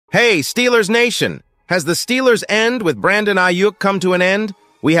Hey, Steelers Nation! Has the Steelers' end with Brandon Ayuk come to an end?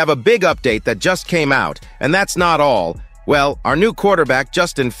 We have a big update that just came out, and that's not all. Well, our new quarterback,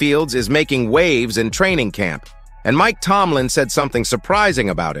 Justin Fields, is making waves in training camp. And Mike Tomlin said something surprising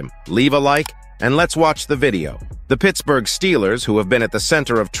about him. Leave a like, and let's watch the video. The Pittsburgh Steelers, who have been at the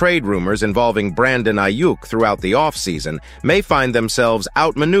center of trade rumors involving Brandon Ayuk throughout the offseason, may find themselves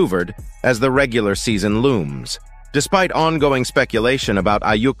outmaneuvered as the regular season looms. Despite ongoing speculation about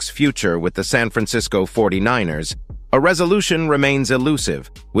Ayuk's future with the San Francisco 49ers, a resolution remains elusive,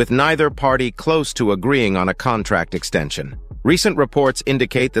 with neither party close to agreeing on a contract extension. Recent reports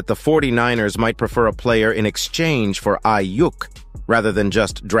indicate that the 49ers might prefer a player in exchange for Ayuk, rather than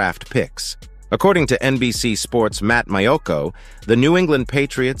just draft picks. According to NBC Sports' Matt Maiocco, the New England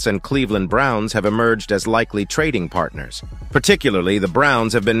Patriots and Cleveland Browns have emerged as likely trading partners. Particularly, the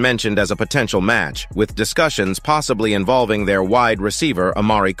Browns have been mentioned as a potential match, with discussions possibly involving their wide receiver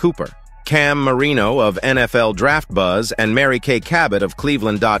Amari Cooper. Cam Marino of NFL Draft Buzz and Mary Kay Cabot of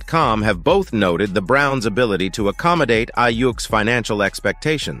Cleveland.com have both noted the Browns' ability to accommodate Ayuk's financial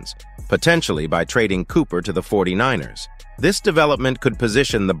expectations, potentially by trading Cooper to the 49ers. This development could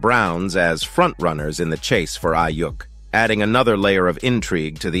position the Browns as frontrunners in the chase for Ayuk, adding another layer of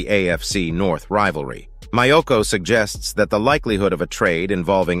intrigue to the AFC North rivalry. Maiocco suggests that the likelihood of a trade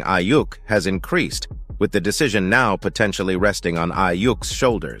involving Ayuk has increased, with the decision now potentially resting on Ayuk's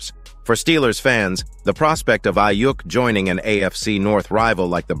shoulders. For Steelers fans, the prospect of Ayuk joining an AFC North rival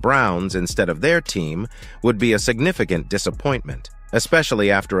like the Browns instead of their team would be a significant disappointment, especially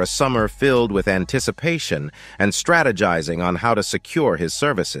after a summer filled with anticipation and strategizing on how to secure his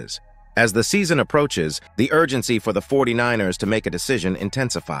services. As the season approaches, the urgency for the 49ers to make a decision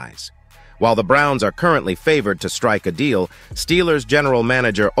intensifies. While the Browns are currently favored to strike a deal, Steelers general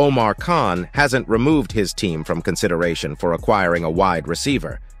manager Omar Khan hasn't removed his team from consideration for acquiring a wide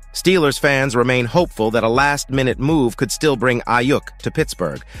receiver. Steelers fans remain hopeful that a last-minute move could still bring Ayuk to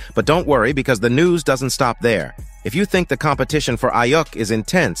Pittsburgh. But don't worry, because the news doesn't stop there. If you think the competition for Ayuk is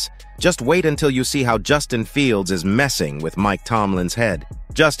intense, just wait until you see how Justin Fields is messing with Mike Tomlin's head.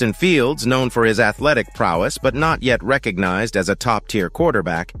 Justin Fields, known for his athletic prowess but not yet recognized as a top-tier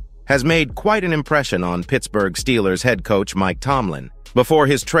quarterback, has made quite an impression on Pittsburgh Steelers head coach Mike Tomlin. Before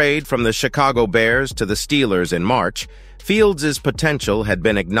his trade from the Chicago Bears to the Steelers in March, Fields' potential had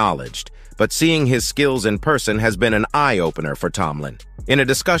been acknowledged, but seeing his skills in person has been an eye-opener for Tomlin. In a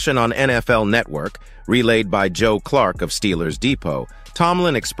discussion on NFL Network, relayed by Joe Clark of Steelers Depot,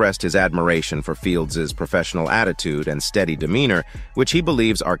 Tomlin expressed his admiration for Fields' professional attitude and steady demeanor, which he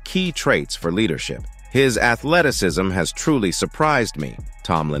believes are key traits for leadership. His athleticism has truly surprised me,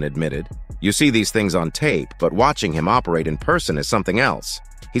 Tomlin admitted. You see these things on tape, but watching him operate in person is something else.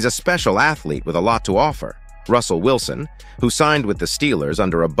 He's a special athlete with a lot to offer. Russell Wilson, who signed with the Steelers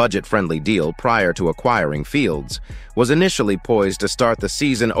under a budget-friendly deal prior to acquiring Fields, was initially poised to start the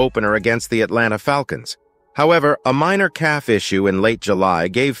season opener against the Atlanta Falcons. However, a minor calf issue in late July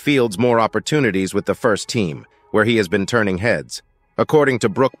gave Fields more opportunities with the first team, where he has been turning heads. According to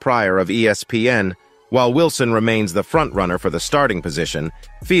Brooke Pryor of ESPN, while Wilson remains the frontrunner for the starting position,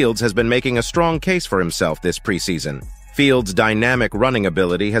 Fields has been making a strong case for himself this preseason. Fields' dynamic running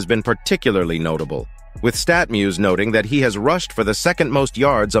ability has been particularly notable, with StatMuse noting that he has rushed for the second most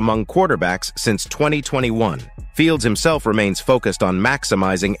yards among quarterbacks since 2021. Fields himself remains focused on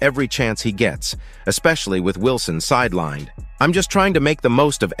maximizing every chance he gets, especially with Wilson sidelined. "I'm just trying to make the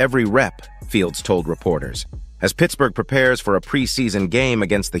most of every rep," Fields told reporters. As Pittsburgh prepares for a preseason game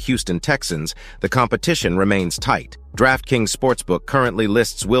against the Houston Texans, the competition remains tight. DraftKings Sportsbook currently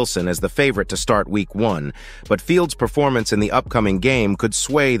lists Wilson as the favorite to start Week 1, but Fields' performance in the upcoming game could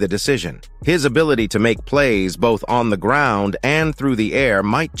sway the decision. His ability to make plays both on the ground and through the air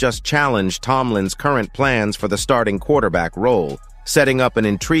might just challenge Tomlin's current plans for the starting quarterback role, setting up an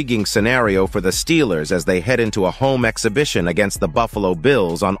intriguing scenario for the Steelers as they head into a home exhibition against the Buffalo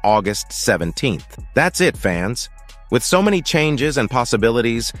Bills on August 17th. That's it, fans. With so many changes and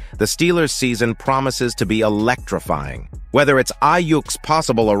possibilities, the Steelers' season promises to be electrifying. Whether it's Ayuk's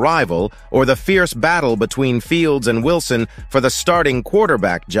possible arrival or the fierce battle between Fields and Wilson for the starting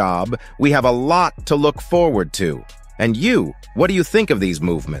quarterback job, we have a lot to look forward to. And you, what do you think of these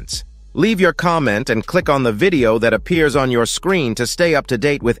movements? Leave your comment and click on the video that appears on your screen to stay up to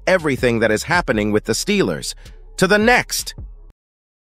date with everything that is happening with the Steelers. To the next!